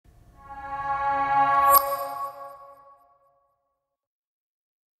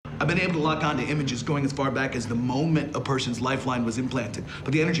been able to lock onto images going as far back as the moment a person's lifeline was implanted.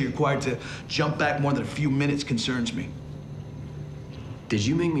 But the energy required to jump back more than a few minutes concerns me. Did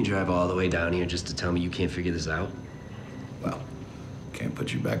you make me drive all the way down here just to tell me you can't figure this out? Well, can't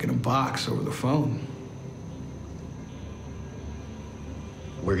put you back in a box over the phone.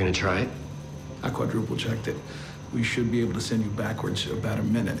 We're gonna try it? I quadruple checked it. We should be able to send you backwards about a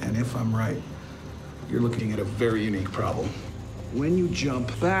minute, and if I'm right, you're looking at a very unique problem. When you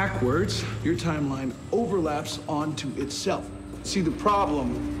jump backwards, your timeline overlaps onto itself. See the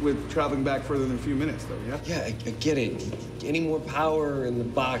problem with traveling back further than a few minutes, though, yeah? Yeah, I get it. Any more power in the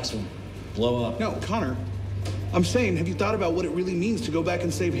box will blow up. No, Connor, I'm saying, have you thought about what it really means to go back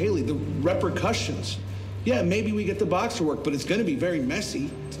and save Haley? The repercussions. Yeah, maybe we get the box to work, but it's gonna be very messy.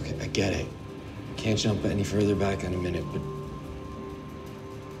 Okay, I get it. Can't jump any further back in a minute, but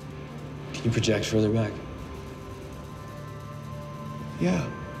can you project further back? Yeah.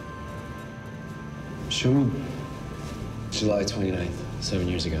 Show me July 29th, 7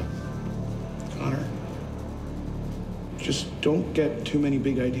 years ago. Connor, just don't get too many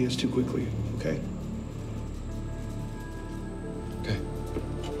big ideas too quickly, okay?